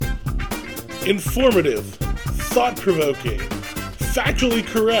Informative, thought-provoking, factually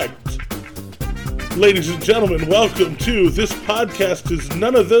correct. Ladies and gentlemen, welcome to This Podcast Is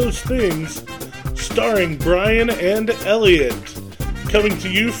None of Those Things, starring Brian and Elliot. Coming to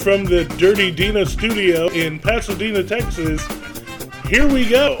you from the Dirty Dina studio in Pasadena, Texas. Here we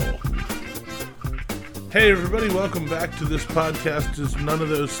go. Hey everybody, welcome back to This Podcast Is None of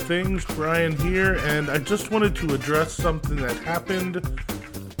Those Things. Brian here, and I just wanted to address something that happened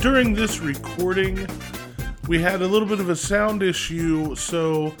during this recording. We had a little bit of a sound issue,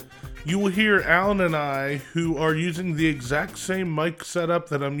 so you will hear Alan and I, who are using the exact same mic setup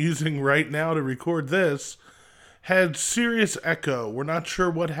that I'm using right now to record this, had serious echo. We're not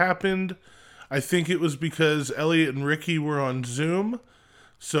sure what happened. I think it was because Elliot and Ricky were on Zoom,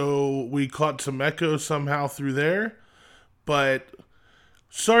 so we caught some echo somehow through there. But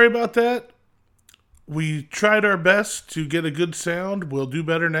sorry about that. We tried our best to get a good sound. We'll do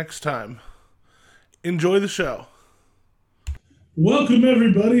better next time. Enjoy the show. Welcome,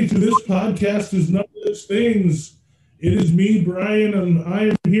 everybody, to This Podcast Is None of Those Things. It is me, Brian, and I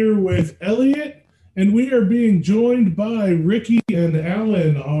am here with Elliot, and we are being joined by Ricky and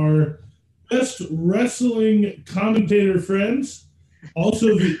Alan, our best wrestling commentator friends,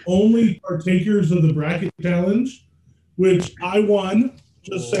 also the only partakers of the bracket challenge, which I won,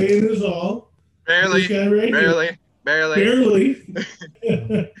 just saying is all. Barely.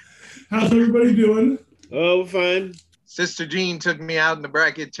 How's everybody doing? Oh, fine. Sister Jean took me out in the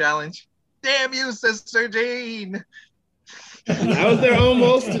bracket challenge. Damn you, Sister Jean. I was there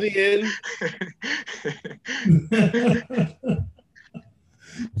almost to the end.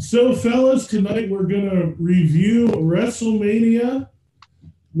 So, fellas, tonight we're going to review WrestleMania.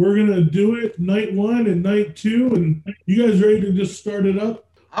 We're going to do it night one and night two. And you guys ready to just start it up?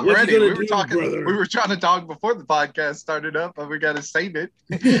 I'm ready. We were trying to talk before the podcast started up, but we got to save it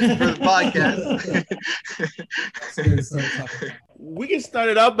for the podcast. We can start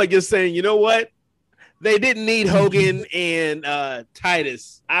it up by just saying, you know what? They didn't need Hogan and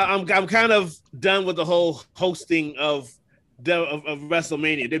Titus. I'm kind of done with the whole hosting of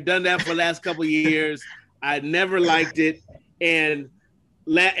WrestleMania. They've done that for the last couple of years. I never liked it, and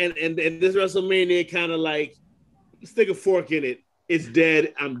this WrestleMania kind of like stick a fork in it. It's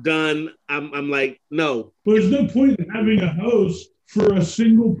dead. I'm done. I'm like, no. There's no point in having a host for a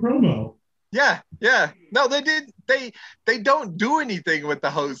single promo. Yeah. No, they don't do anything with the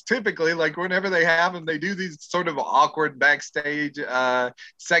host typically. Like whenever they have them, they do these sort of awkward backstage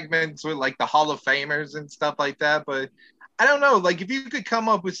segments with like the Hall of Famers and stuff like that. But I don't know. Like if you could come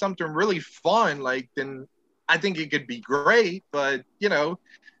up with something really fun, like then I think it could be great. But you know.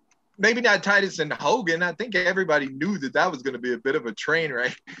 Maybe not Titus and Hogan. I think everybody knew that was going to be a bit of a train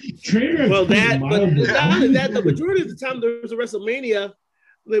wreck. Well, not only that, the majority of the time there was a WrestleMania.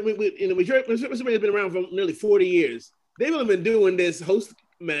 WrestleMania has been around for nearly 40 years. They've only been doing this host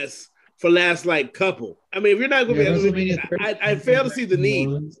mess for last like couple. I mean, if you're not going to be, I fail to see the need.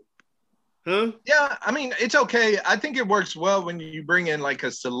 Huh? Yeah, I mean, it's okay. I think it works well when you bring in like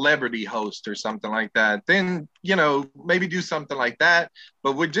a celebrity host or something like that. Then, you know, maybe do something like that.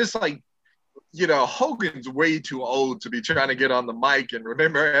 But with just like, you know, Hogan's way too old to be trying to get on the mic and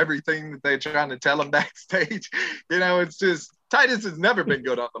remember everything that they're trying to tell him backstage. You know, it's just Titus has never been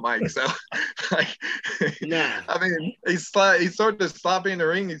good on the mic. So, like, nah. I mean, he's sort of sloppy in the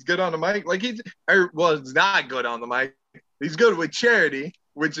ring. He's good on the mic. Like he's not good on the mic. He's good with charity.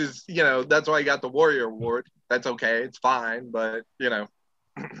 Which is, you know, that's why he got the Warrior Award. That's okay. It's fine. But, you know.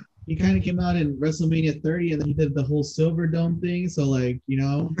 He kind of came out in WrestleMania 30 and then he did the whole Silver Dome thing. So, like, you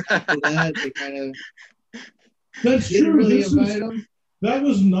know, after that, they kind of. That's true. Really invite him. That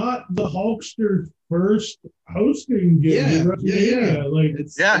was not the Hulkster's first hosting gig. Yeah. Like,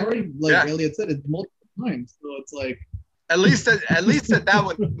 it's already, like Elliot said, it's multiple times. So it's like. At least at that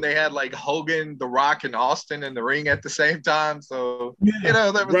one, they had like Hogan, The Rock, and Austin in the ring at the same time. So, you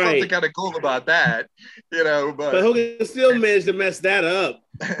know, there was something kind of cool about that, you know. But Hogan still managed to mess that up.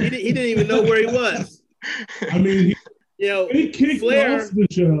 He didn't even know where he was. I mean, he kicked Flair off the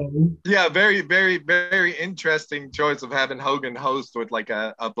show. Yeah, very, very, very interesting choice of having Hogan host with like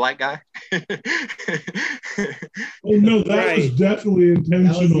a black guy. Oh, no, that was definitely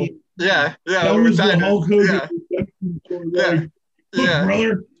intentional. Yeah. That was the Hulk Hogan. Look,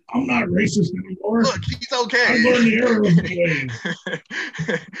 brother, I'm not racist anymore. Look, he's okay. I learned the error of the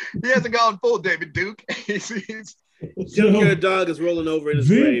way. He hasn't gone full David Duke. Your dog is rolling over in his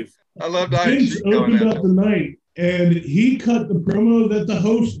grave. I love that. Vince opened up the night, and he cut the promo that the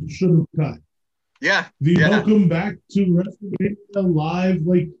host should have cut. Yeah. Welcome back to WrestleMania Live.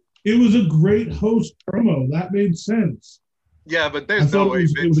 Like, it was a great host promo. That made sense. Yeah, but there's no way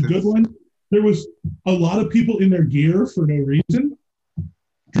it was a good one. There was a lot of people in their gear for no reason.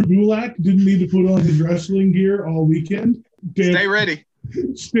 Drew Gulak didn't need to put on his wrestling gear all weekend. Stay ready.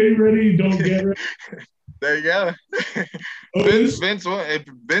 Stay ready. Don't get ready. There you go. Vince, if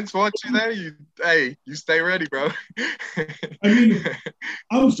Vince wants you there, you stay ready, bro. I mean,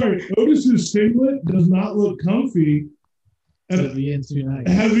 I'm sorry. Otis's singlet does not look comfy. And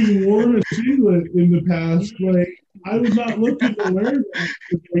having worn a singlet in the past, like I was not looking to wear that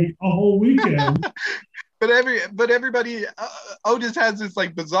for like a whole weekend. But everybody, Otis has this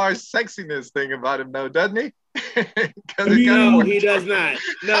like bizarre sexiness thing about him, though, doesn't he? No, he does not.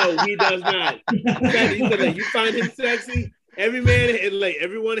 No, he does not. You find him sexy?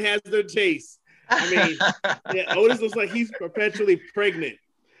 Everyone has their taste. I mean, yeah, Otis looks like he's perpetually pregnant.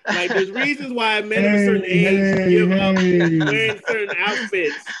 Like, there's reasons why men of a certain age give up wearing certain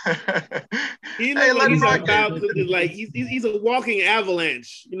outfits. He looks like he's about to, like, he's a walking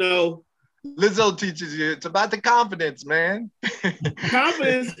avalanche, you know. Lizzo teaches you it's about the confidence, man.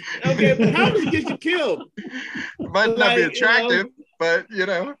 Confidence? Okay, but confidence gets you killed. It might not be attractive, but, you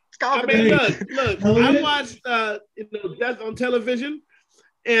know, it's confidence. I mean, look, I watched, Death on television,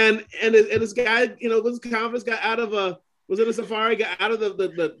 and this guy, this confidence got out of was in a safari, got out of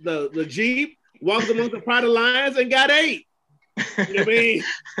the Jeep, walked among the pride of lions, and got ate. You know what I mean?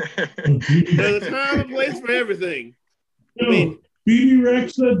 There's a time and place for everything. I mean, BB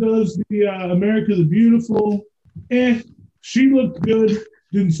Rexa does the America the Beautiful. She looked good.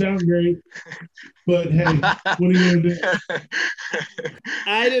 Didn't sound great. But hey, what are you going to do?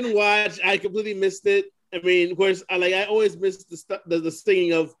 I didn't watch. I completely missed it. I mean, of course, I always miss the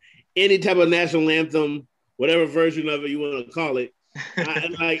singing of any type of national anthem, whatever version of it you want to call it.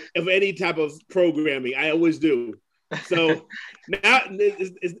 Of any type of programming. I always do. So now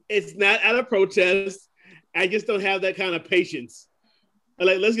it's not out of protest. I just don't have that kind of patience.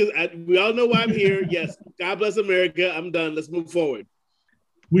 Like, we all know why I'm here. Yes, God bless America. I'm done. Let's move forward.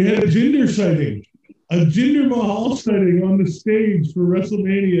 We had a gender Mahal sighting on the stage for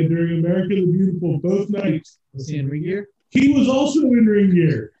WrestleMania during America the Beautiful both nights. Was he in ring gear? He was also in ring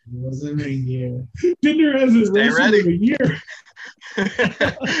gear. He was in ring gear. Jinder hasn't wrestled in a year.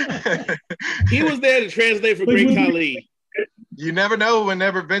 He was there to translate for Great Khali. You never know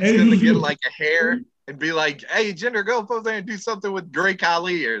whenever Vince is going to get like a hair and be like, hey, Jinder, go over there and do something with Great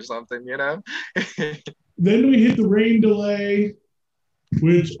Khali or something, you know? Then we hit the rain delay,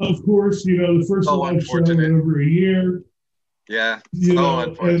 which, of course, the first live show in over a year. Yeah,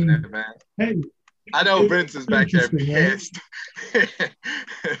 unfortunate, man. Hey, I know Vince is back there pissed.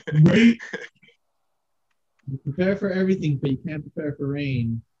 Right? You prepare for everything, but you can't prepare for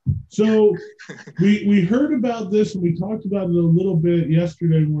rain. So we heard about this and we talked about it a little bit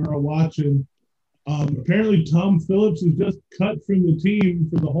yesterday when we were watching. Apparently Tom Phillips is just cut from the team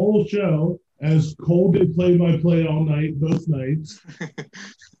for the whole show, as Cole did play-by-play all night, both nights.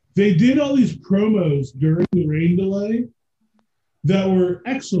 They did all these promos during the rain delay that were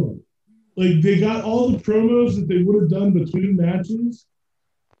excellent. Like, they got all the promos that they would have done between matches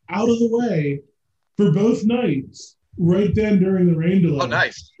out of the way for both nights right then during the rain delay. Oh,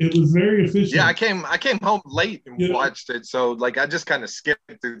 nice. It was very efficient. Yeah, I came home late and watched it, so like I just kind of skipped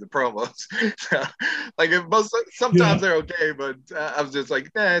through the promos. Sometimes they're okay, but I was just like,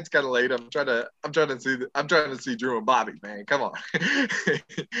 it's kind of late. I'm trying to see Drew and Bobby, man. Come on.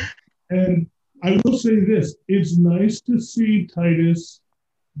 And I will say this: it's nice to see Titus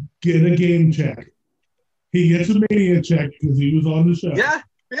get a game check. He gets a Mania check because he was on the show. Yeah.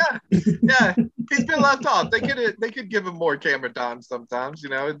 He's been left off. They could give him more camera time sometimes.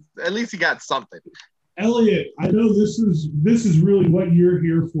 At least he got something. Elliot, I know this is really what you're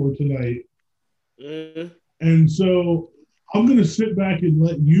here for tonight, and so I'm going to sit back and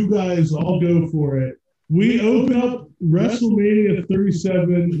let you guys all go for it. We open up WrestleMania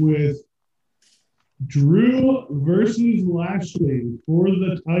 37 with Drew versus Lashley for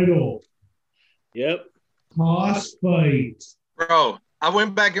the title. Yep. Toss fight. Bro, I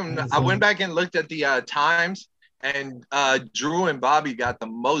went back and looked at the times, and Drew and Bobby got the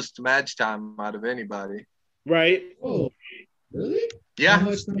most match time out of anybody. Right. Oh, really? Yeah.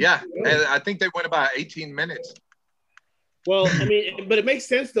 And I think they went about 18 minutes. Well, I mean, but it makes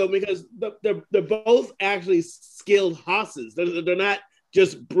sense though, because they're both actually skilled hosses. They're not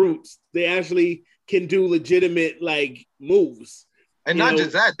just brutes. They actually can do legitimate like moves. And not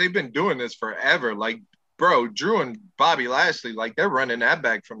just that, they've been doing this forever. Like, bro, Drew and Bobby Lashley, like they're running that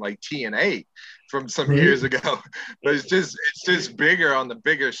back from like TNA from some years ago. But it's just bigger on the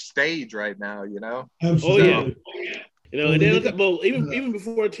bigger stage right now, Absolutely. Oh yeah. And then even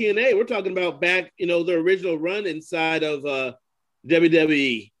before TNA, we're talking about back, the original run inside of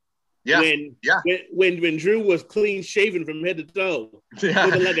WWE. Yeah. When Drew was clean shaven from head to toe,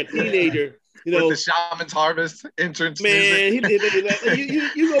 looking like a teenager. You know, with the Shaman's Harvest entrance man,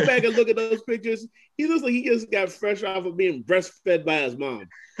 music. you go back and look at those pictures. He looks like he just got fresh off of being breastfed by his mom.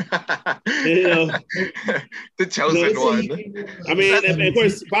 You know, the chosen one. I mean, of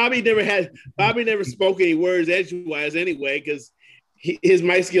course, Bobby never spoke any words edgewise anyway, because his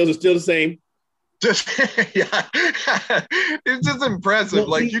mic skills are still the same. Just it's just impressive.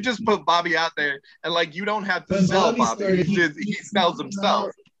 Like you just put Bobby out there, and like you don't have to sell Bobby. He sells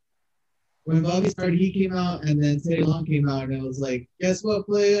himself. When Bobby started, he came out, and then Teddy Long came out, and it was like, guess what,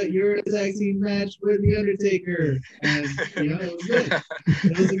 playa? You're in a tag team match with The Undertaker. And, it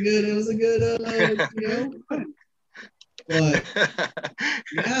was good. It was a good, But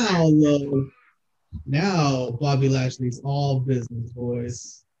now Bobby Lashley's all business,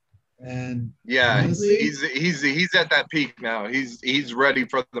 boys. And yeah, honestly, he's at that peak now. He's ready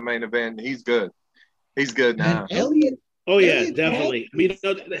for the main event. He's good. He's good now. Elliot, definitely.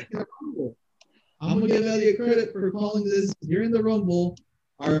 I'm gonna give Elliot credit for calling this during the Rumble.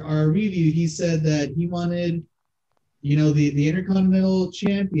 Our review, he said that he wanted, the Intercontinental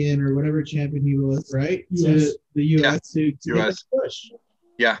Champion or whatever champion he was, right? To the US to get a push.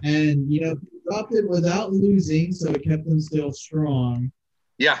 Yeah. And he dropped it without losing, so it kept him still strong.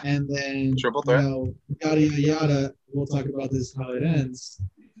 Yeah. And then triple threat. Yada yada. We'll talk about this how it ends.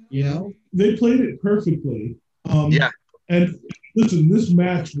 They played it perfectly. And listen, this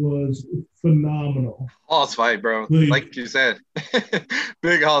match was phenomenal. Hoss fight, bro. Like you said.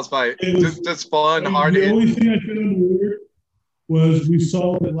 Big Hoss fight. Just fun, hard. The only thing I found weird was we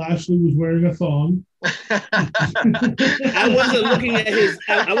saw that Lashley was wearing a thong. I wasn't looking at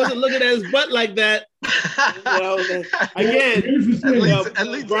his butt like that. Well, again,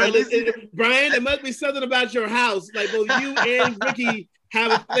 Brian, it must be something about your house. Like both you and Ricky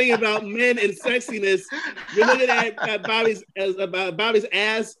have a thing about men and sexiness. You're looking at Bobby's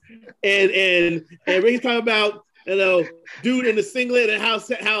ass, and Ricky's talking about dude in the singlet and how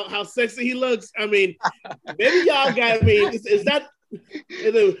sexy he looks. I mean, maybe y'all got me. Is that?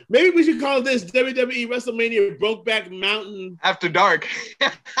 Maybe we should call this WWE WrestleMania Brokeback Mountain After Dark.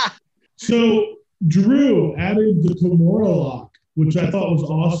 So Drew added the Kimura lock, which I thought was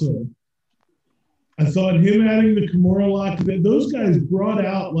awesome. I thought him adding the Kimura lock, those guys brought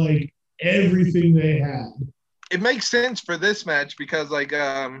out like everything they had. It makes sense for this match because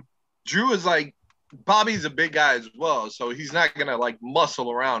Drew is Bobby's a big guy as well, so he's not gonna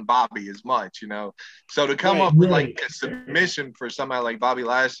muscle around Bobby as much, So to come up with a submission for somebody like Bobby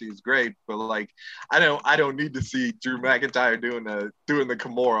Lashley is great, but I don't need to see Drew McIntyre doing the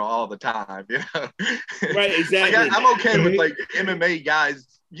Kimura all the time, Right, exactly. I'm okay with MMA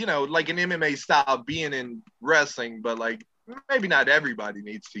guys, an MMA style being in wrestling, but maybe not everybody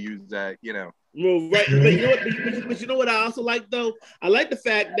needs to use that, Well, right, but you know what I also like though? I like the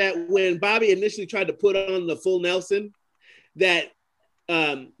fact that when Bobby initially tried to put on the full Nelson, that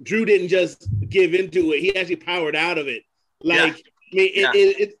Drew didn't just give into it; he actually powered out of it.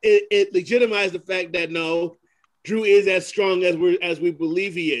 It legitimized the fact that no, Drew is as strong as we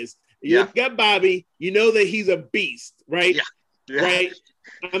believe he is. You look at Bobby, you know that he's a beast, right? Yeah. Right.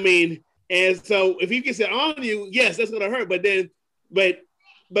 I mean, and so if he gets it on you, yes, that's gonna hurt.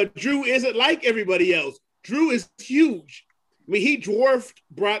 But Drew isn't like everybody else. Drew is huge. I mean, he dwarfed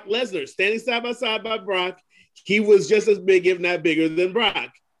Brock Lesnar. Standing side by side by Brock, he was just as big, if not bigger, than Brock.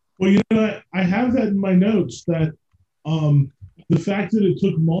 Well, I have that in my notes that the fact that it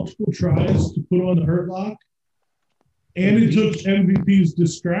took multiple tries to put on the Hurt Lock, and it took MVP's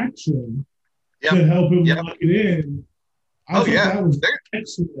distraction to help him lock it in. I thought that was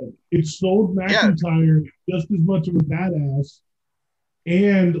excellent. It sold McIntyre just as much of a badass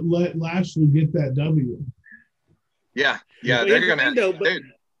and let Lashley get that W. Yeah,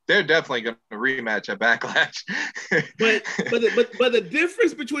 they're definitely gonna rematch at Backlash. but the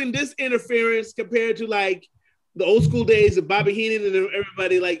difference between this interference compared to the old school days of Bobby Heenan and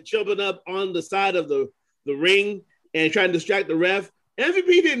everybody jumping up on the side of the ring and trying to distract the ref, MVP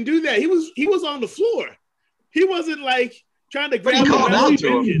didn't do that. He was on the floor. He wasn't trying to grab. He called out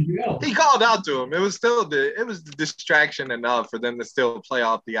to him. He called out to him. It was still the distraction enough for them to still play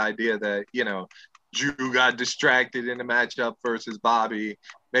off the idea that Drew got distracted in the matchup versus Bobby.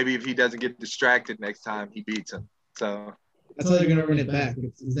 Maybe if he doesn't get distracted next time, he beats him. So that's how they're gonna run it back.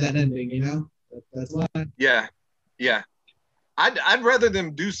 It's that ending, That's why. Yeah. I'd rather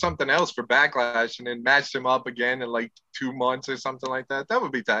them do something else for Backlash and then match them up again in 2 months or something like that. That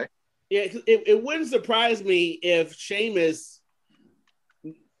would be tight. Yeah, it wouldn't surprise me if Sheamus,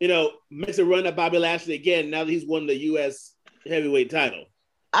 makes a run at Bobby Lashley again now that he's won the U.S. heavyweight title.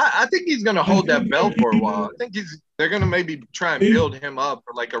 I think he's gonna hold that belt for a while. I think they're gonna maybe try and build him up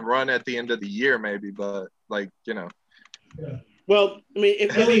for like a run at the end of the year, maybe. But like Yeah. Well, I mean,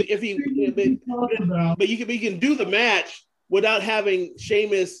 but you can do the match without having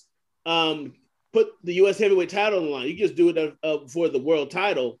Sheamus put the U.S. heavyweight title on the line. You just do it for the world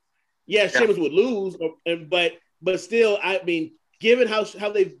title. Yeah, Sheamus would lose, but still, I mean, given how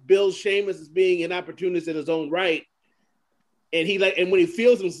they build Sheamus as being an opportunist in his own right, and when he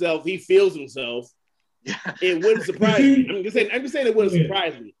feels himself. Yeah. It wouldn't surprise me. I'm just saying it wouldn't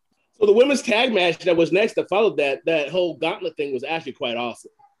surprise me. So the women's tag match that was next that followed that whole gauntlet thing was actually quite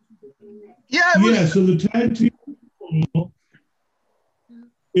awesome. Yeah. So the tag team,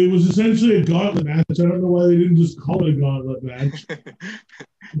 it was essentially a gauntlet match. I don't know why they didn't just call it a gauntlet match. I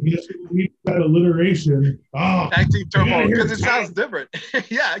guess we need that alliteration. Tag team turmoil because it sounds different.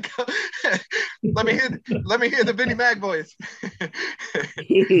 Yeah. let me hear the Vinnie Mac voice.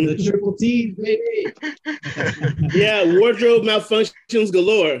 The Triple T, baby. Yeah, wardrobe malfunctions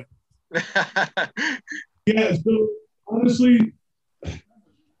galore. Yeah, so honestly,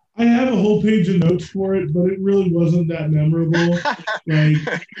 I have a whole page of notes for it, but it really wasn't that memorable. Like,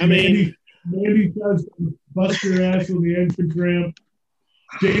 I mean, Mandy tries to bust her ass on the entrance ramp.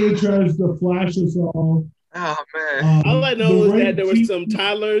 Dana tries to flash us all. Oh man! All I know is that there were some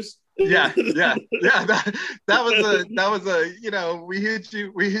toddlers. Yeah. That was a we hit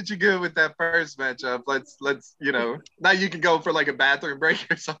you good with that first matchup. Let's now you can go for like a bathroom break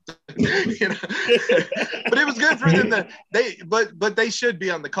or something. But it was good for them but they should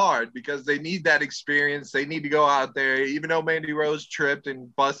be on the card because they need that experience. They need to go out there, even though Mandy Rose tripped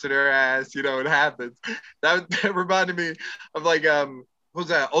and busted her ass. It happens. That reminded me of like what was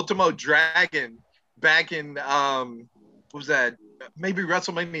that Ultimo Dragon back in what was that? Maybe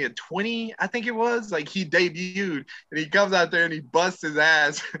WrestleMania 20, I think it was. Like he debuted and he comes out there and he busts his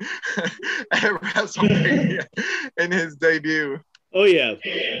ass at WrestleMania in his debut. Oh yeah.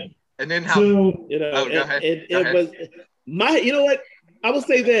 And then how So, it was my. You know what? I will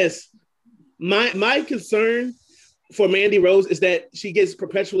say this. My concern for Mandy Rose is that she gets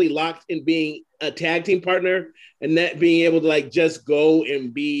perpetually locked in being a tag team partner and not being able to like just go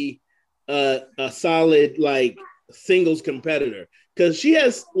and be a solid like singles competitor, because she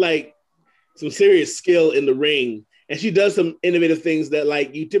has like some serious skill in the ring and she does some innovative things that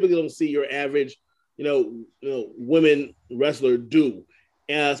like you typically don't see your average women wrestler do,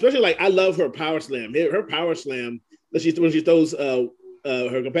 especially like I love her power slam that when she throws her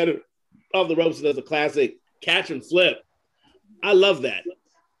competitor off the ropes and does a classic catch and flip. I love that,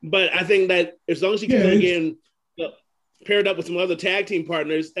 but I think that as long as she can again paired up with some other tag team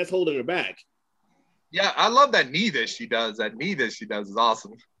partners, that's holding her back. Yeah, I love that knee that she does. That knee that she does is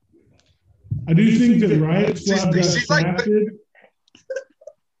awesome. I do think that Riot Squad got shafted.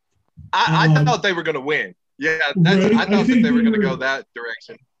 I thought they were going to win. Yeah, I thought that they were going to go that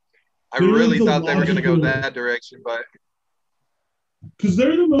direction. I really thought they were going to go that direction, but because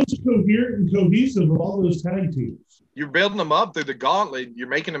they're the most coherent and cohesive of all those tag teams. You're building them up through the gauntlet. You're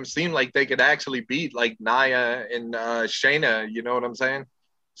making them seem like they could actually beat like Nia and Shayna. You know what I'm saying?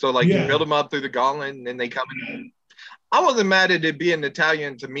 So, like, you build them up through the gauntlet, and then they come in. I wasn't mad at it being Natalya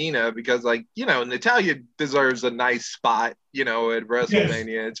and Tamina because, like, Natalya deserves a nice spot, at WrestleMania.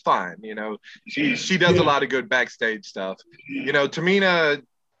 Yes. It's fine, She does a lot of good backstage stuff. Tamina,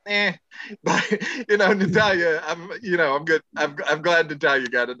 but Natalya, I'm good. I'm glad Natalya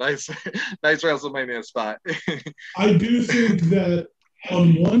got a nice WrestleMania spot. I do think that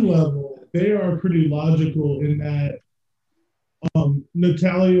on one level, they are pretty logical in that.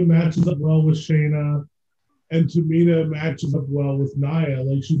 Natalya matches up well with Shayna, and Tamina matches up well with Nia.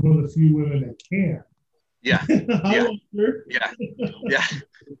 Like she's one of the few women that can. Yeah, yeah.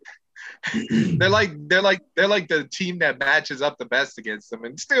 They're like the team that matches up the best against them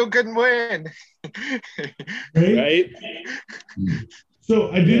and still couldn't win. Right?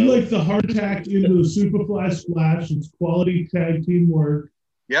 So I did like the hard tack into the Superfly Splash. It's quality tag team work.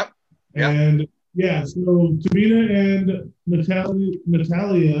 Yep. And so Tamina and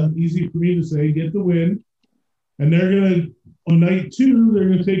Natalya, easy for me to say, get the win. And they're going to, on night 2, they're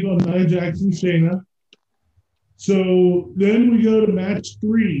going to take on Nia Jax and Shayna. So then we go to match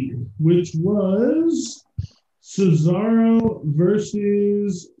 3, which was Cesaro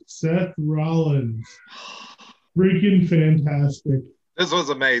versus Seth Rollins. Freaking fantastic. This was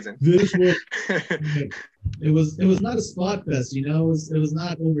amazing. This was it was not a spot fest, it was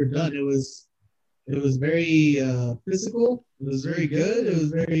not overdone. It was very physical. It was very good. It was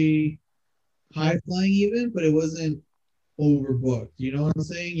very high flying even, but it wasn't overbooked. You know what I'm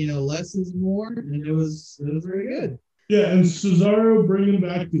saying? Less is more, and it was very good. Yeah, and Cesaro bringing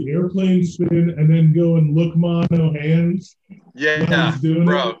back the airplane spin and then going look mono hands. Yeah, doing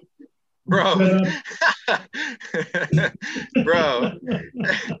bro. it. Bro. Set Bro.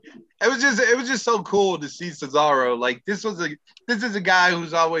 It was just so cool to see Cesaro. Like this is a guy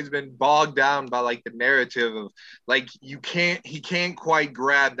who's always been bogged down by like the narrative of like he can't quite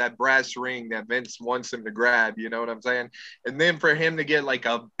grab that brass ring that Vince wants him to grab, you know what I'm saying? And then for him to get like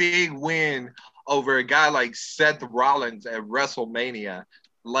a big win over a guy like Seth Rollins at WrestleMania,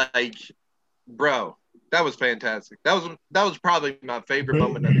 like, bro, that was fantastic. That was probably my favorite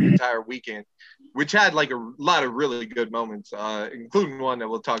moment of the entire weekend, which had like a lot of really good moments, including one that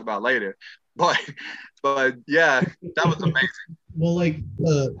we'll talk about later. But yeah, that was amazing. Well, like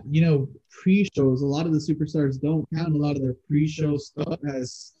pre-shows, a lot of the superstars don't count a lot of their pre-show stuff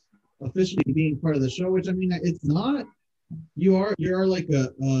as officially being part of the show, which I mean, it's not. You are like a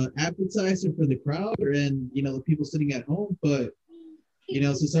appetizer for the crowd and the people sitting at home, but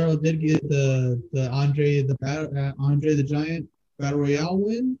Cesaro did get the Andre the Giant Battle Royale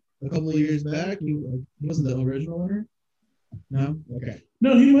win a couple of years back. He wasn't the original winner. No, okay.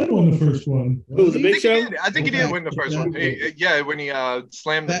 No, he might have won the first one. Who was the Big Show? I think he did win the first one. When he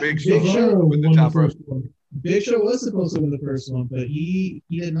slammed the Big Big Show Show with the won top the rope. first one. Big Show was supposed to win the first one, but he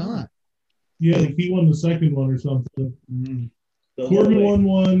did not. Yeah, like he won the second one or something. Mm. Corbin won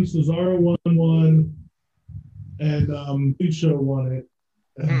one, Cesaro won one, and Big Show won it.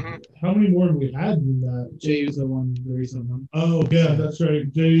 Mm-hmm. How many more have we had than that? Jey Uso won the recent one. Oh yeah, that's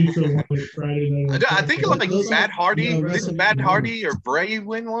right. Jey Uso won it Friday night. I think like Those Matt are- Hardy, didn't WrestleMania Matt moments. Hardy or Bray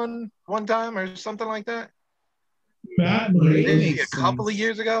win one time or something like that? Matt Bray Maybe makes a couple of sense.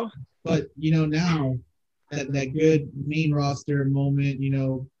 years ago. But now that good main roster moment,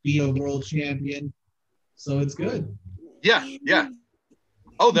 be a world champion, so it's good. Yeah.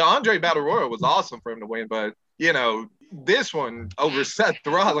 Oh, the Andre Battle Royal was awesome for him to win, but this one over Seth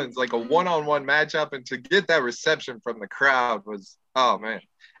Rollins, like a one-on-one matchup, and to get that reception from the crowd was, oh man,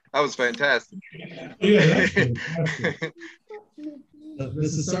 that was fantastic. Yeah, that's fantastic. The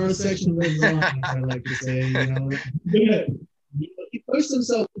Cesaro section lives on, I like to say. Yeah. He pushed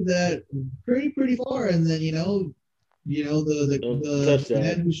himself that pretty far, and then Don't the touch that.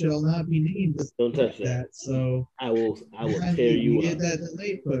 man who shall not be named just Don't touch that. So I will I tear mean, you we up. did that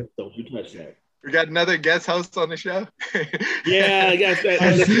late, but Don't you touch that. We got another guest host on the show. Yeah, I guess that. I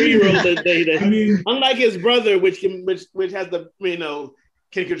And the see. 3-year-old that I mean, unlike his brother, which has the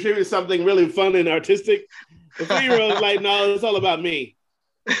can contribute something really fun and artistic. The 3-year-old is like, no, it's all about me.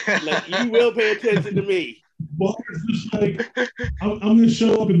 Like you will pay attention to me. well, it's just like I'm gonna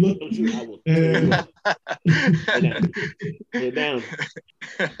show up and look, Don't you? I will tear you and up. Lay down.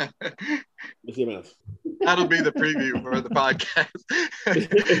 Let's see your mouth. That'll be the preview for the podcast.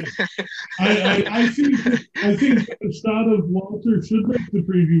 I think the shot of Walter should make the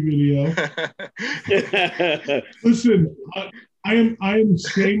preview video. Listen, I am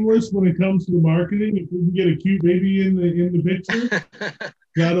shameless when it comes to the marketing. If we can get a cute baby in the picture,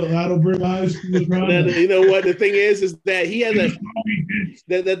 that'll bring eyes to the Then, product. you know what the thing is that he has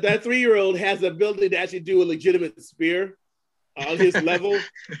that 3-year-old has the ability to actually do a legitimate spear on his level,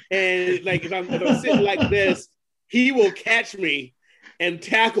 and like if I'm sitting like this, he will catch me and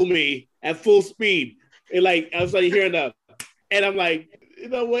tackle me at full speed. And like I was like hearing up, and I'm like, you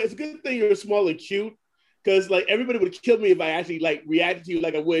know what? It's a good thing you're small and cute, because like everybody would kill me if I actually like reacted to you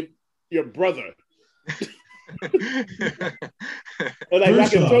like I would your brother. And like I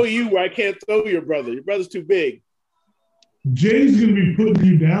First can off, throw you where I can't throw your brother. Your brother's too big. Jay's gonna be putting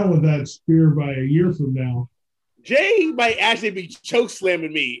you down with that spear by a year from now. Jay might actually be choke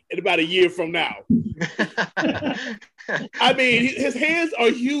slamming me in about a year from now. I mean, his hands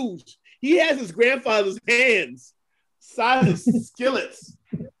are huge. He has his grandfather's hands, size of skillets.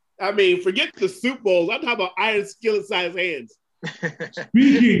 I mean, forget the soup bowls. I'm talking about iron skillet-sized hands.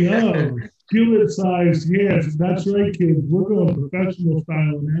 Speaking of skillet-sized hands, that's right, kids. We're going professional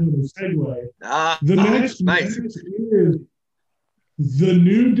style and having a segue. The next nice. match is The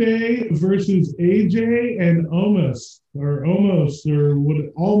New Day versus AJ and Omos, or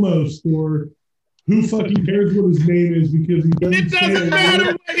who fucking cares what his name is because he doesn't It say doesn't it.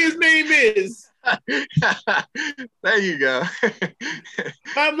 matter what his name is. There you go.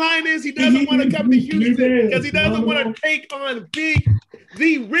 Bottom line is he doesn't want to come to Houston because he doesn't want to take on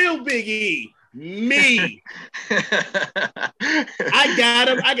the real Big E. Me. I got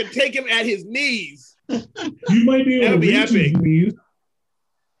him. I can take him at his knees. You might be able That'll to be reach his epic. knees.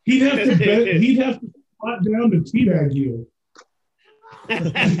 He'd have to squat down to teabag you.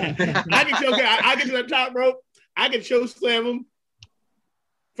 I can to the top rope. I can choke slam him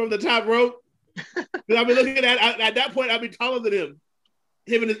from the top rope. I'll be looking at that point, I'll be taller than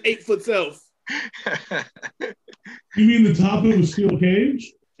him and his 8-foot self. You mean the top of a steel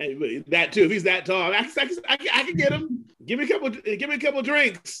cage? Hey, that too. If he's that tall, I can get him. Give me a couple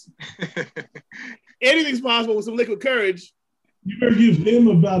drinks. Anything's possible with some liquid courage. You better give him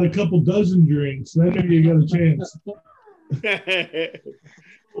about a couple dozen drinks. Then maybe you got a chance.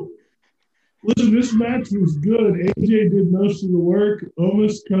 Listen, this match was good. AJ did most of the work.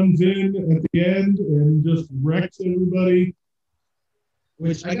 Omos comes in at the end and just wrecks everybody.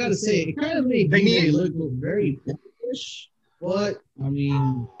 Which I gotta say, it kind of made AJ look very bullish. But I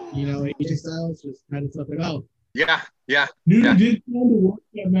mean, AJ Styles just kind of tough it out. Yeah. Newton did kind of work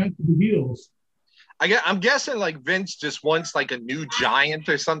that match with the heels. I'm guessing like Vince just wants like a new giant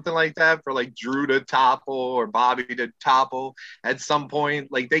or something like that for like Drew to topple or Bobby to topple at some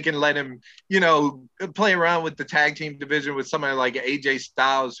point. Like they can let him, play around with the tag team division with somebody like AJ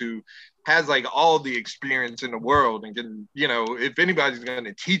Styles, who has like all the experience in the world and can, if anybody's going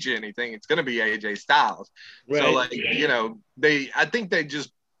to teach you anything, it's going to be AJ Styles. Right. So like, I think they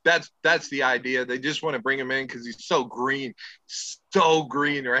just, that's the idea. They just want to bring him in because he's so green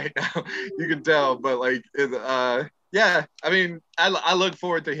right now. You can tell, but like, yeah. I mean, I look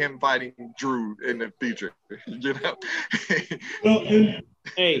forward to him fighting Drew in the future. Well, and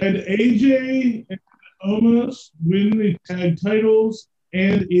AJ and Omos win the tag titles,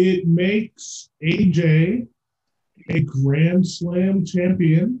 and it makes AJ a Grand Slam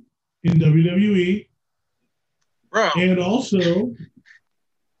champion in WWE. Bro. And also,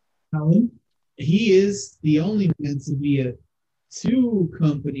 Alan, he is the only man to be a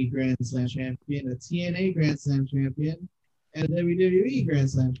 2-company Grand Slam champion, a TNA Grand Slam champion, and a WWE Grand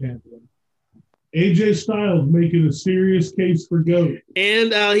Slam champion. AJ Styles making a serious case for GOAT.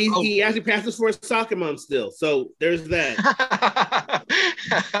 And he actually passes for a soccer mom still. So there's that.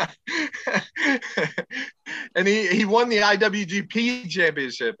 And he won the IWGP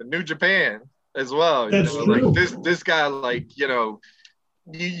championship in New Japan as well. That's true. Like this guy, like,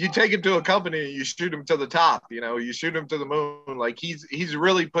 you take him to a company and you shoot him to the top, you shoot him to the moon. Like he's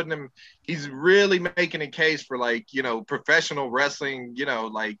really he's really making a case for like, professional wrestling, being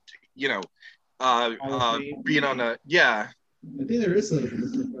on the, I think there is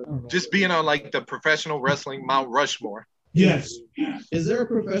just being on like the professional wrestling Mount Rushmore. Yes. Is there a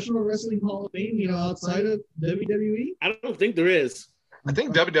professional wrestling Hall of Fame, outside of WWE? I don't think there is. I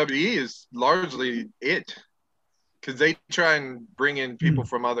think WWE is largely it. Because they try and bring in people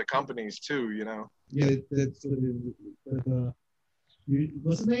from other companies too, Yeah, that's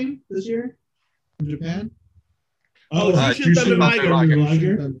what's his name this year from Japan? Jushin Thunder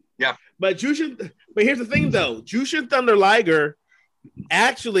Liger. Yeah, but here's the thing though, Jushin Thunder Liger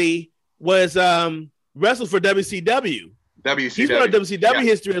actually was wrestled for WCW. He's part of WCW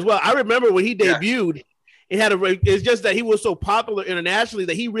history as well. I remember when he debuted. Yeah. It's just that he was so popular internationally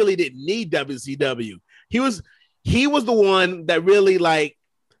that he really didn't need WCW. He was the one that really, like,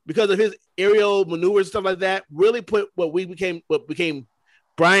 because of his aerial maneuvers and stuff like that, really put what became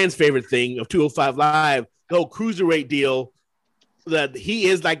Brian's favorite thing of 205 Live, the whole cruiserweight deal, that he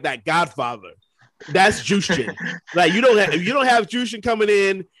is like that godfather. That's Jushin. Like you don't have Jushin coming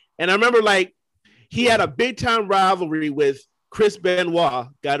in. And I remember like he had a big time rivalry with Chris Benoit,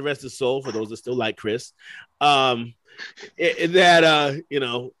 God rest his soul, for those that still like Chris. They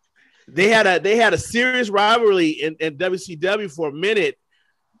had a serious rivalry in WCW for a minute,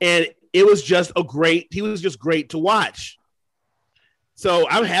 and it was just he was just great to watch. So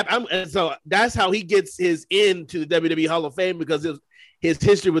I'm happy. So that's how he gets his into the WWE Hall of Fame, because of his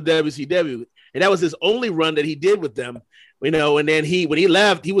history with WCW, and that was his only run that he did with them. And then when he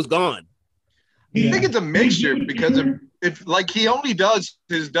left, he was gone. I think it's a mixture because if like he only does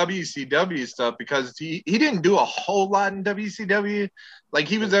his WCW stuff because he didn't do a whole lot in WCW. Like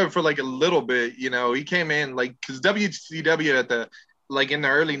he was there for like a little bit, he came in like, because WCW in the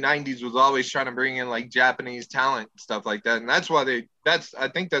early 90s was always trying to bring in like Japanese talent and stuff like that. And that's why I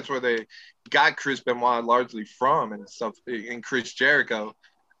think that's where they got Chris Benoit largely from and stuff, and Chris Jericho.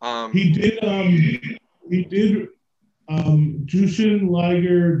 Jushin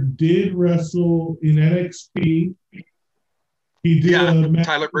Liger did wrestle in NXT. He did a match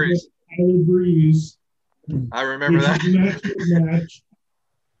Tyler Breeze. I remember that. Match.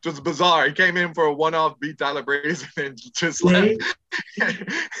 Just bizarre. He came in for a one-off, beat Tyler Breeze, and then just left. I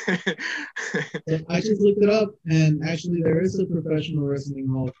just looked it up, and actually there is a Professional Wrestling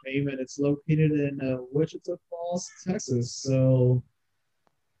Hall of Fame, and it's located in Wichita Falls, Texas. So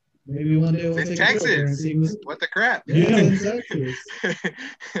maybe one day we'll take Texas. A look and see what the crap? Yeah, in Texas.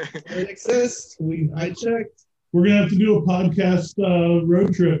 It exists. I checked. We're gonna have to do a podcast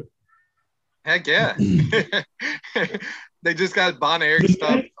road trip. Heck yeah. They just got Bon Air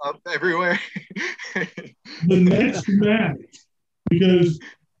stuff up everywhere. The next match, because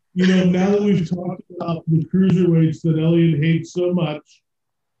now that we've talked about the cruiserweights that Elliot hates so much,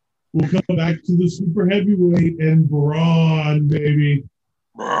 we'll come back to the super heavyweight and Braun, baby.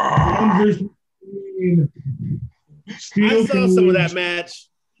 Braun versus I saw some of that match.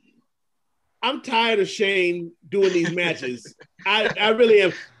 I'm tired of Shane doing these matches. I really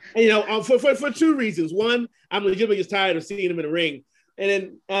am. And, for two reasons. One, I'm legitimately just tired of seeing him in the ring,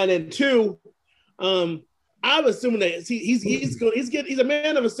 and then two, I'm assuming that he's a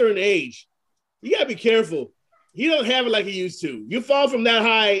man of a certain age. You gotta be careful. He don't have it like he used to. You fall from that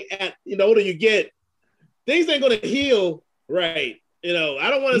high at the older you get, things ain't gonna heal right. I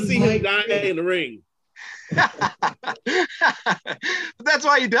don't want to see him die in the ring. That's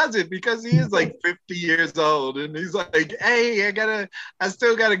why he does it, because he is like 50 years old and he's like, hey, I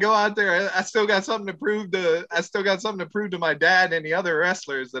still gotta go out there. I still got something to prove to my dad and the other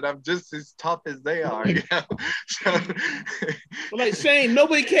wrestlers that I'm just as tough as they are. So, like, Shane,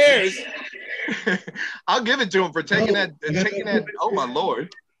 nobody cares. I'll give it to him for taking that. Oh my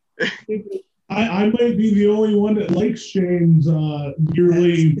Lord. I might be the only one that likes Shane's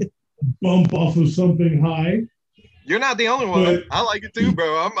yearly bump off of something high. You're not the only one. I like it too,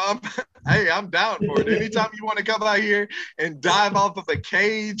 bro. I'm down for it. Anytime you want to come out here and dive off of a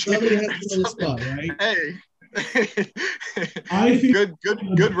cage. Spot, right? Hey. I think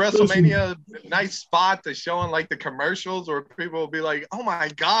good WrestleMania, nice spot to show on like the commercials where people will be like, oh my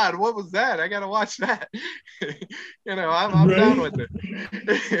God, what was that? I gotta watch that. I'm right? Down with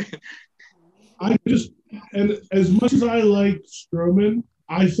it. And as much as I liked Strowman,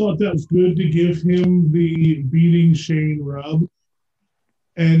 I thought that was good to give him the beating Shane rub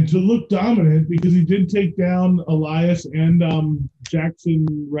and to look dominant, because he did take down Elias and Jackson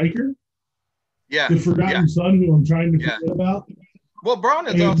Riker. Yeah. The Forgotten Son, who I'm trying to forget about. Well, Braun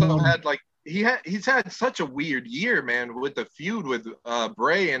has also had he's had such a weird year, man, with the feud with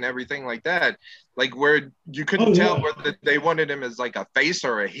Bray and everything like that. Like where you couldn't tell whether they wanted him as like a face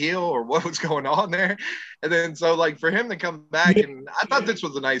or a heel or what was going on there. And then so like for him to come back, and I thought this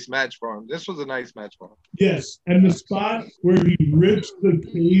was a nice match for him. Yes, and the spot where he rips the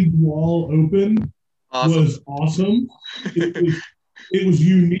cage wall open was awesome. It was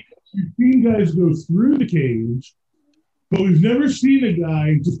unique. We've seen guys go through the cage, but we've never seen a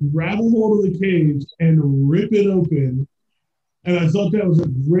guy just grab a hold of the cage and rip it open. And I thought that was a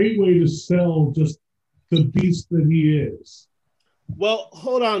great way to sell just the beast that he is. Well,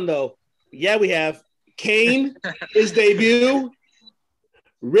 hold on, though. Yeah, we have Kane, his debut.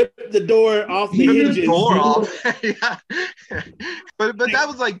 Rip the door off the hinges. Yeah. But that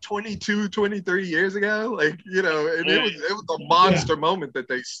was like 22, 23 years ago. Like, and it was a monster moment that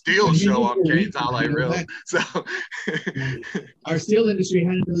they still show on Kane's highlight reel. So our steel industry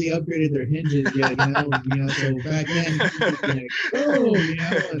hadn't really upgraded their hinges yet, so back then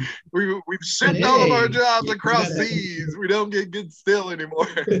we've shipped all of our jobs across seas. We don't get good steel anymore.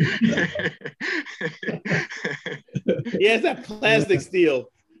 Yeah, it's that plastic steel.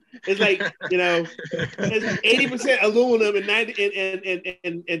 It's like, it's 80% aluminum and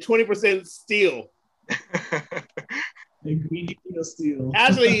 20% steel. Steel.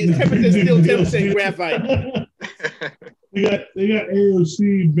 Actually, 10% steel, 10% graphite. They got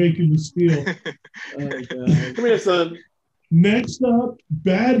AOC making the steel. Oh, God. Come here, son. Next up,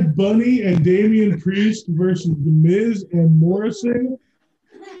 Bad Bunny and Damian Priest versus The Miz and Morrison.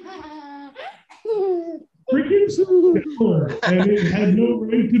 Freaking stellar, and it had no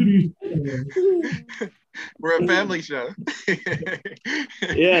right to be stellar. We're a family show.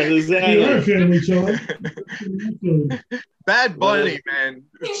 Yeah, exactly. We are a family show. Bad Bunny, man.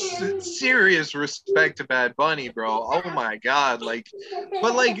 Serious respect to Bad Bunny, bro. Oh my God. I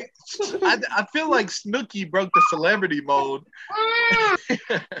feel like Snooki broke the celebrity mode.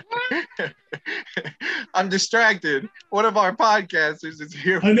 I'm distracted. One of our podcasters is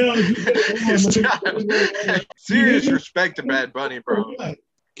here. I know. Serious respect to Bad Bunny, bro.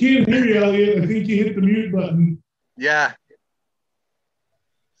 Can't hear you, Elliot. I think you hit the mute button. Yeah.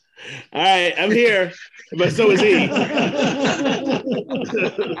 All right, I'm here, but so is he.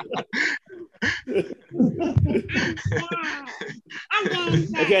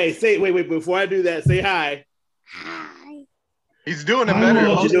 Okay, wait. Before I do that, say hi. Hi. He's doing a better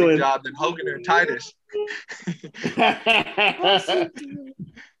hosting job than Hogan or Titus.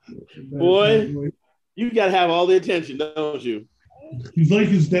 Boy, you gotta have all the attention, don't you? He's like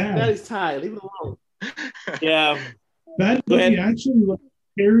his dad. That is tired. Leave it alone. Yeah. Bad Bunny actually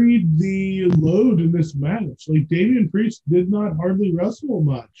carried the load in this match. Like Damian Priest did not hardly wrestle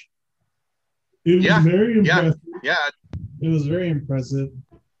much. It was very impressive. Yeah. It was very impressive.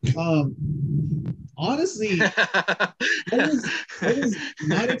 Honestly, I was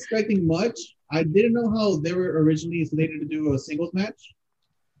not expecting much. I didn't know how they were originally slated to do a singles match.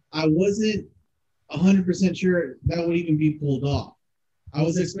 I wasn't 100% sure that would even be pulled off. I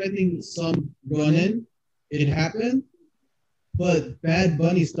was expecting some run in. It happened, but Bad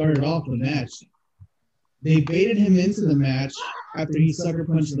Bunny started off the match. They baited him into the match after he sucker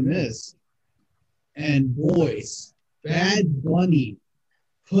punched The Miz. And boys, Bad Bunny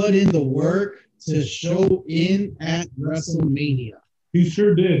put in the work to show in at WrestleMania. He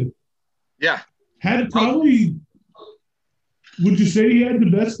sure did. Yeah. Had probably, would you say he had the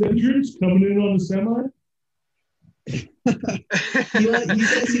best entrance coming in on the semi? He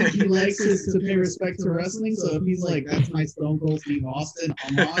says he likes to pay respect to wrestling, so if he's like, that's my Stone Cold Steve Austin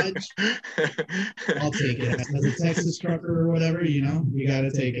homage, I'll take it. As a Texas trucker or whatever, you got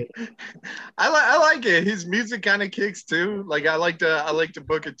to take it. I like it. His music kind of kicks too. Like I like the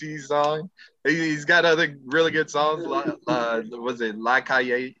Booker T song. He's got other really good songs. Was it La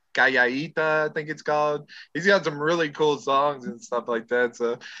Calladita, I think it's called. He's got some really cool songs and stuff like that.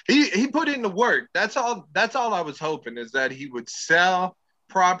 So he put in the work. That's all I was hoping, is that he would sell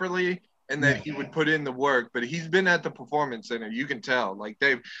properly and that he would put in the work. But he's been at the Performance Center. You can tell. Like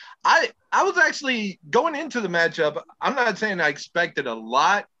I was actually going into the matchup. I'm not saying I expected a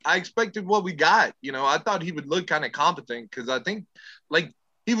lot. I expected what we got. I thought he would look kind of competent, because I think like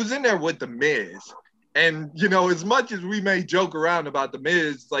he was in there with The Miz. And, as much as we may joke around about The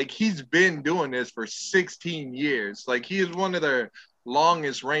Miz, like, he's been doing this for 16 years. Like, he is one of their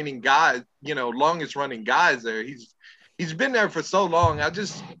longest running guys there. He's been there for so long.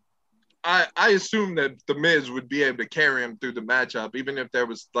 I assume that The Miz would be able to carry him through the matchup, even if there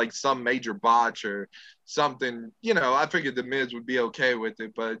was like some major botch or something. I figured The Miz would be okay with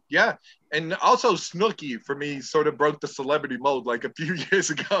it. But yeah, and also Snooki for me sort of broke the celebrity mold like a few years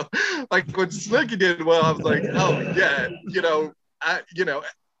ago. Like when Snooki did well, I was like, oh yeah, you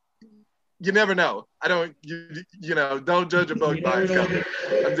never know. I don't, don't judge a book by its cover.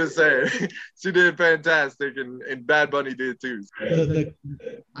 I'm just saying, she did fantastic, and Bad Bunny did too.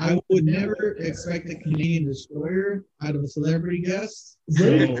 I would never expect a Canadian destroyer out of a celebrity guest.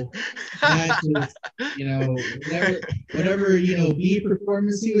 So that just, whatever B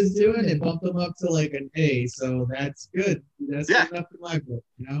performance he was doing, it bumped him up to like an A. So that's good. That's enough in my book,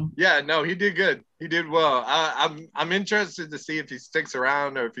 Yeah, no, he did good. He did well. I'm interested to see if he sticks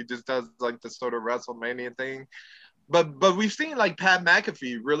around or if he just does like the sort of WrestleMania thing. But we've seen like Pat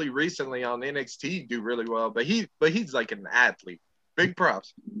McAfee really recently on NXT do really well. But he's like an athlete. Big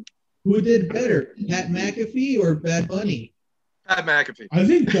props. Who did better, Pat McAfee or Bad Bunny? Pat McAfee. I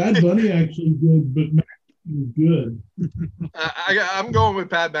think Bad Bunny actually did, but McAfee was good. I'm going with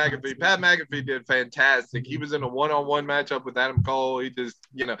Pat McAfee. Pat McAfee did fantastic. He was in a one-on-one matchup with Adam Cole. He just,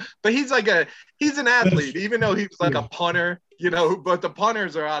 but he's an athlete, even though he was like a punter, but the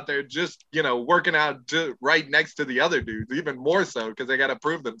punters are out there just, working out right next to the other dudes, even more so because they got to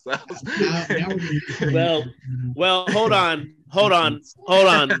prove themselves. Well, hold on.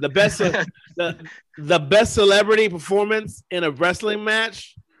 The best celebrity performance in a wrestling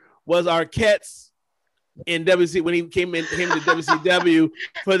match was Arquette's in WC when he came to WCW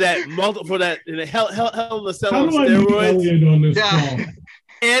for that hell in a Cell on steroids. Yeah.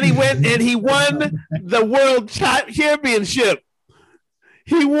 And he won the world championship.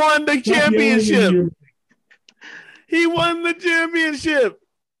 He won the championship. He won the championship.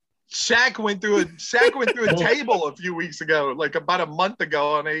 Shaq went through a table a few weeks ago, like about a month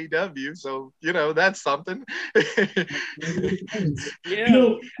ago on AEW. So, that's something.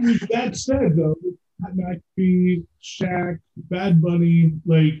 Yeah. That said, though, Pat McAfee, Shaq, Bad Bunny,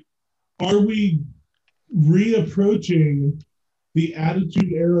 like, are we reapproaching the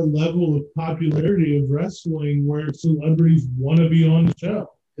Attitude Era level of popularity of wrestling where celebrities want to be on the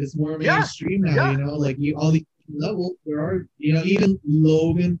show? It's more mainstream now, like all the level there are, even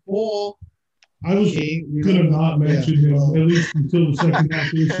Logan Paul. I was gonna not mention him at least until the second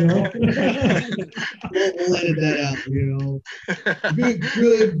half of the show. We'll edit that out,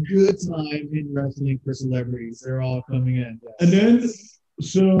 Good time in wrestling for celebrities. They're all coming in. Yes.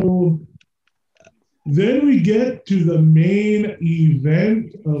 And then we get to the main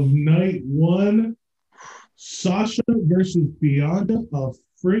event of night one. Sasha versus Bianca, a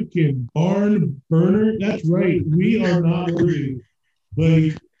freaking barn burner. That's right. We are not worried.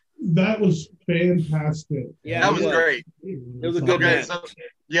 Like, that was fantastic. Yeah, that was great. It was a good match. So,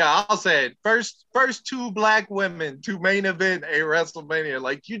 I'll say it. First two black women to main event a WrestleMania.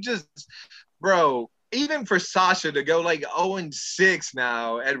 Like, you just, bro, even for Sasha to go like 0-6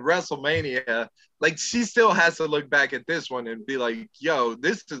 now at WrestleMania, like she still has to look back at this one and be like, yo,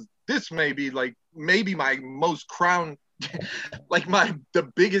 this may be like maybe my most crown, like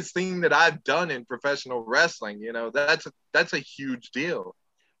the biggest thing that I've done in professional wrestling. You know, that's a huge deal.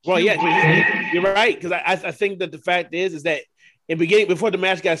 Well, yeah, you're right, because I think that the fact is that in the beginning, before the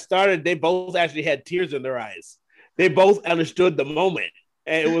match got started, they both actually had tears in their eyes. They both understood the moment.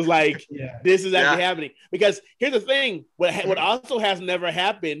 And it was like, this is actually happening. Because here's the thing, what also has never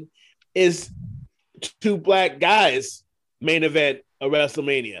happened is two black guys main event a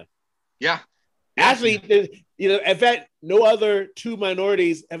WrestleMania. Yeah. Actually, in fact, no other two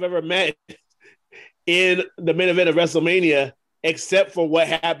minorities have ever met in the main event of WrestleMania, except for what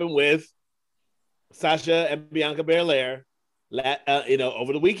happened with Sasha and Bianca Belair,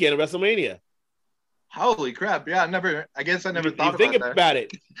 over the weekend of WrestleMania. Holy crap! Yeah, I guess I never thought think about that. About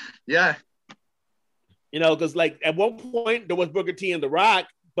it. Yeah. Because like at one point there was Booker T and The Rock,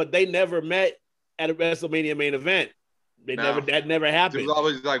 but they never met at a WrestleMania main event. That never happened. It was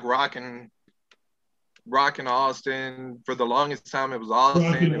always like Rockin' Austin. For the longest time, it was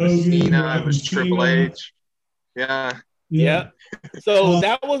Austin. It was Cena. It was Triple H. Yeah. So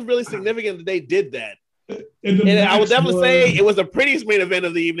that was really significant that they did that. And I would definitely say it was the prettiest main event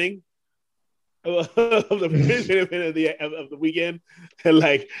of the evening. Of the prettiest main event of the weekend. And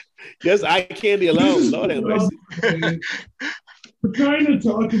like, just eye candy alone. Lord have mercy. We're trying to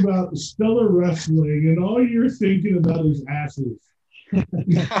talk about stellar wrestling, and all you're thinking about is asses. And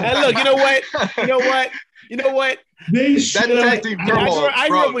look, you know what? They should. I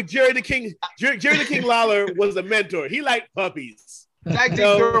grew up with Jerry the King. Jerry the King Lawler was a mentor. He liked puppies. Tag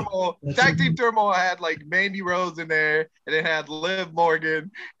Team Turmoil had like Mandy Rose in there, and it had Liv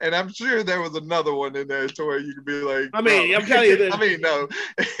Morgan, and I'm sure there was another one in there to where you could be like, I'm telling you, no.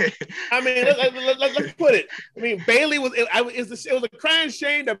 Let's put it. I mean, Bailey was. It was a crying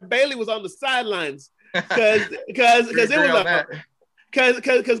shame that Bailey was on the sidelines because it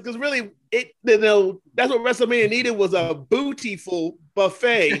was because really that's what WrestleMania needed was a bootyful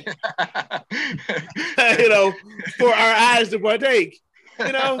buffet, for our eyes to partake,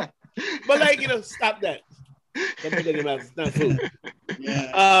 but stop that. Don't put that in your mouth. It's not food.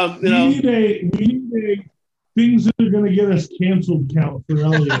 Yeah. We need a things that are going to get us canceled count for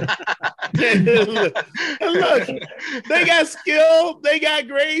Elliot. Look, they got skill, they got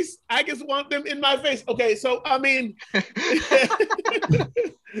grace. I just want them in my face. Okay, so I mean,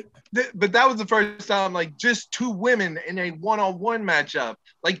 but that was the first time, like, just two women in a one-on-one matchup,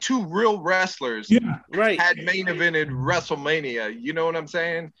 like two real wrestlers, had main evented WrestleMania. You know what I'm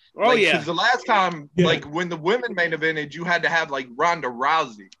saying? Oh, because the last time, like, when the women main evented, you had to have like Ronda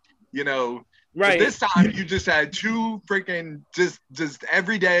Rousey. Right. But this time you just had two freaking just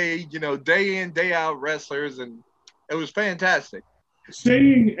everyday, day in, day out wrestlers, and it was fantastic.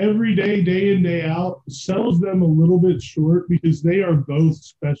 Saying every day in, day out sells them a little bit short because they are both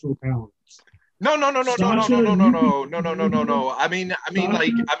special talents. No. I mean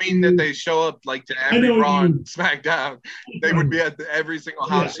that they show up like to every Raw and SmackDown. They would be at every single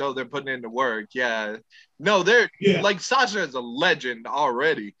house show they're putting into work. Yeah. No, they're like Sasha is a legend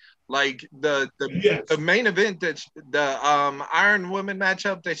already. Like the main event that the Iron Woman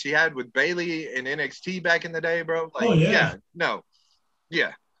matchup that she had with Bailey in NXT back in the day, bro. Like,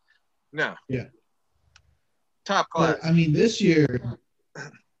 top class. I mean, this year,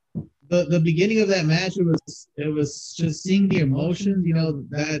 the beginning of that match, it was just seeing the emotions.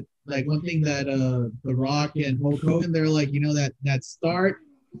 That like one thing that The Rock and Hulk Hogan, they're like, that start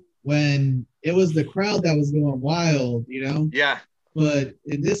when it was the crowd that was going wild. Yeah. But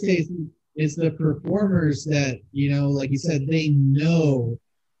in this case, it's the performers that, like you said, they know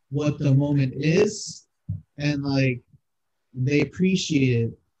what the moment is, and like they appreciate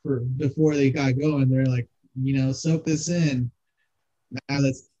it before they got going. They're like, soak this in. Now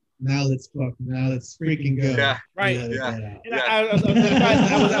let's freaking go. Yeah, right.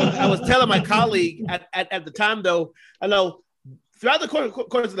 I was telling my colleague at the time, though, I know. Throughout the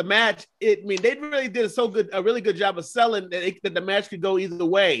course of the match, they really did a really good job of selling that the match could go either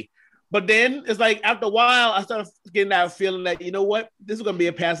way. But then it's like after a while, I started getting that feeling that this is going to be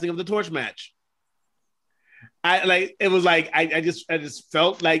a passing of the torch match. I just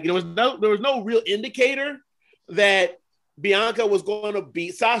felt like there was no real indicator that Bianca was going to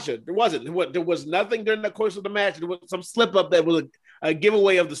beat Sasha. There wasn't. There was nothing during the course of the match. There was some slip up that was a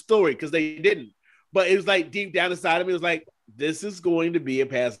giveaway of the story because they didn't. But it was like deep down inside of me, it was like, this is going to be a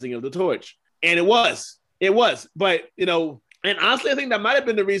passing of the torch. And it was. But, and honestly, I think that might have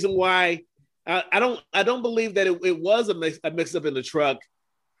been the reason why I don't believe that it was a mix up in the truck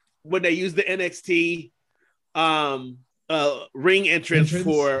when they used the NXT ring entrance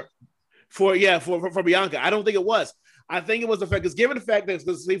for Bianca. I don't think it was. I think it was the fact, because given the fact that,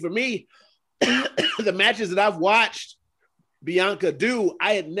 see, for me, the matches that I've watched Bianca do,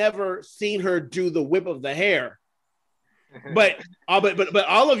 I had never seen her do the whip of the hair. But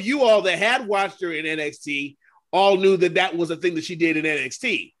all of you all that had watched her in NXT all knew that was a thing that she did in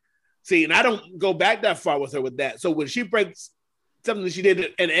NXT. See, and I don't go back that far with her with that. So when she brings something that she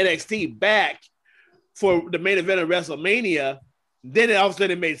did in NXT back for the main event of WrestleMania, then all of a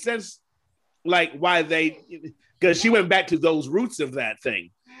sudden it made sense, like why because she went back to those roots of that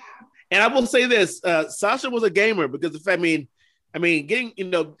thing. And I will say this, Sasha was a gamer, because if I mean,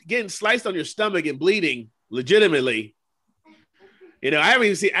 getting sliced on your stomach and bleeding legitimately, I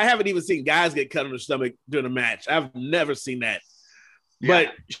haven't even seen guys get cut on the stomach during a match. I've never seen that. Yeah.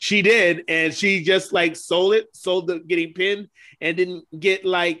 But she did, and she just like sold the getting pinned and didn't get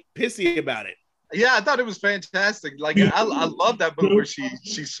like pissy about it. Yeah, I thought it was fantastic. Like I love that move where she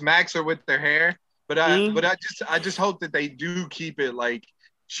smacks her with their hair. But I just hope that they do keep it like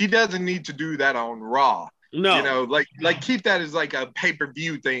she doesn't need to do that on Raw. No, like keep that as like a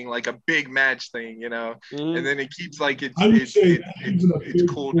pay-per-view thing, like a big match thing, and then it keeps like it's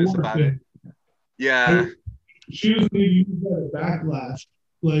coolness about it. Yeah. She doesn't need to use that backlash.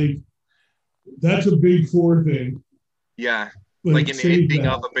 Like that's a big 4 thing. Yeah. Like an ending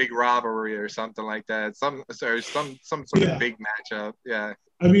of a big robbery or something like that. Some sort of big matchup. Yeah.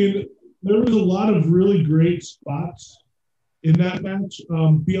 I mean, there was a lot of really great spots in that match.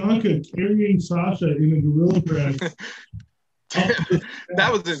 Bianca carrying Sasha in a gorilla press.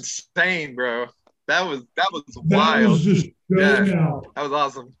 That was insane, bro. That was wild. That was just going out. That was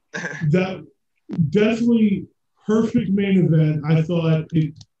awesome. That definitely perfect main event. I thought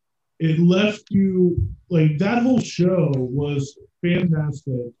it left you like that whole show was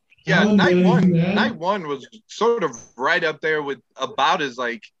fantastic. Yeah, night one was sort of right up there with about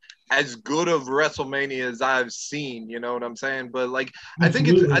as good of WrestleMania as I've seen, you know what I'm saying? But like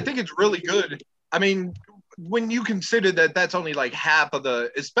Absolutely. I think it's really good. I mean, when you consider that that's only like half of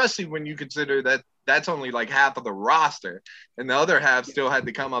especially when you consider that that's only like half of the roster and the other half still had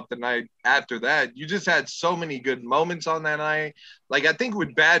to come up the night after that. You just had so many good moments on that night. Like I think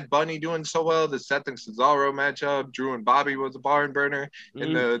with Bad Bunny doing so well, the Seth and Cesaro matchup, Drew and Bobby was a barn burner,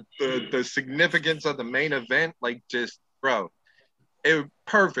 and the significance of the main event, like just bro, it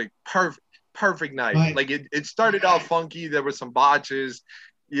perfect night. Like it started off funky. There were some botches,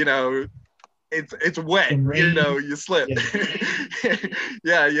 It's wet, you slip.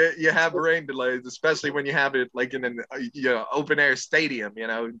 Yeah, you have rain delays, especially when you have it like in an open air stadium,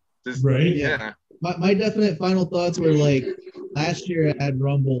 Just, right. Yeah. My definite final thoughts were like last year at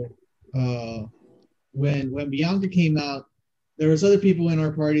Rumble, when Bianca came out, there was other people in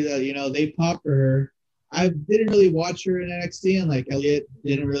our party that, they popped for her. I didn't really watch her in NXT, and like Elliot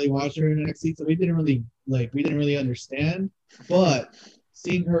didn't really watch her in NXT, so we didn't really understand. But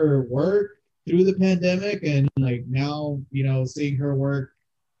seeing her work through the pandemic and like now, seeing her work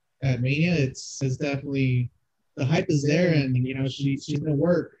at Mania, it's definitely the hype is there, and she's gonna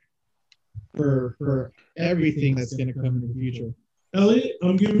work for everything that's gonna come in the future. Elliot,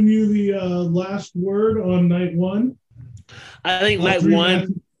 I'm giving you the last word on night one. I think night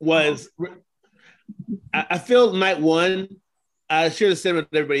one was. I feel night one. I should have said with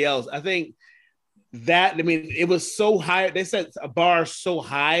everybody else. I think that it was so high. They set a bar so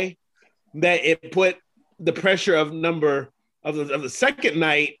high that it put the pressure of the second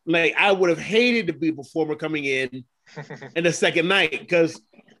night. Like I would have hated to be a performer coming in the second night because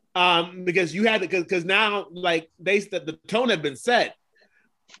you had to because now like the tone had been set.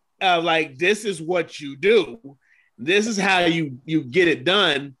 Like this is what you do. This is how you get it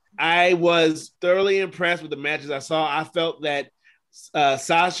done. I was thoroughly impressed with the matches I saw. I felt that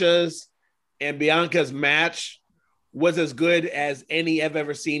Sasha's and Bianca's match was as good as any I've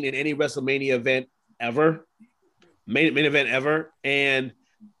ever seen in any WrestleMania event ever, main event ever. And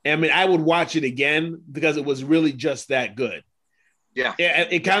I would watch it again because it was really just that good. Yeah.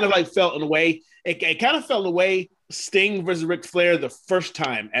 It kind of like felt in a way, it kind of felt in a way Sting versus Ric Flair the first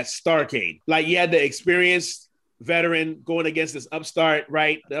time at Starrcade. Like you had the experienced veteran going against this upstart,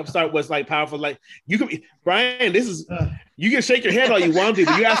 right? The upstart was like powerful. Like you could, Brian, this is you can shake your head all you want to,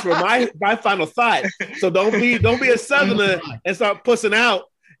 but you asked for my final thought. So don't be a southerner and start pussing out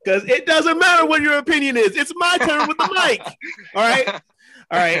because it doesn't matter what your opinion is. It's my turn with the mic. All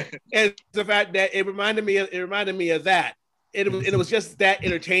right. And the fact that it reminded me of that. It was just that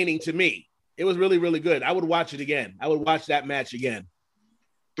entertaining to me. It was really, really good. I would watch it again. I would watch that match again.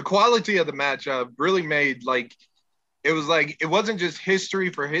 The quality of the match really made like it was like, it wasn't just history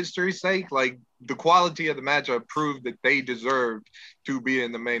for history's sake. Like, the quality of the matchup proved that they deserved to be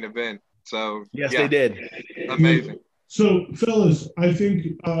in the main event. So yes, they did. Amazing. So, fellas, I think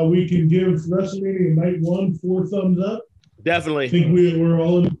we can give WrestleMania Night 1 4 thumbs up. Definitely. I think we're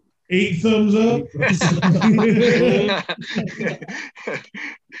all in 8 thumbs up.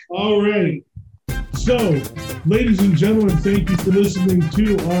 All right. So, ladies and gentlemen, thank you for listening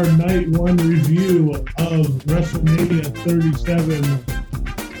to our Night 1 review of WrestleMania 37.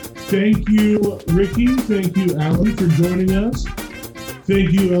 Thank you, Ricky. Thank you, Alan, for joining us.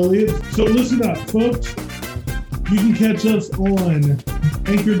 Thank you, Elliot. So listen up, folks. You can catch us on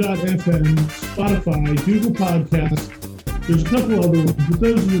Anchor.fm, Spotify, Google Podcasts. There's a couple other ones, but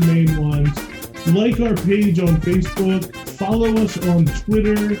those are the main ones. Like our page on Facebook. Follow us on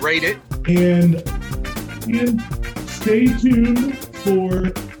Twitter. Rate it. And stay tuned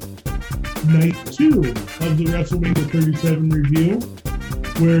for Night 2 of the WrestleMania 37 review,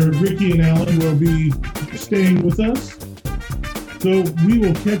 where Ricky and Alan will be staying with us. So we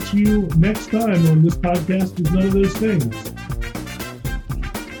will catch you next time on this podcast with None of Those Things.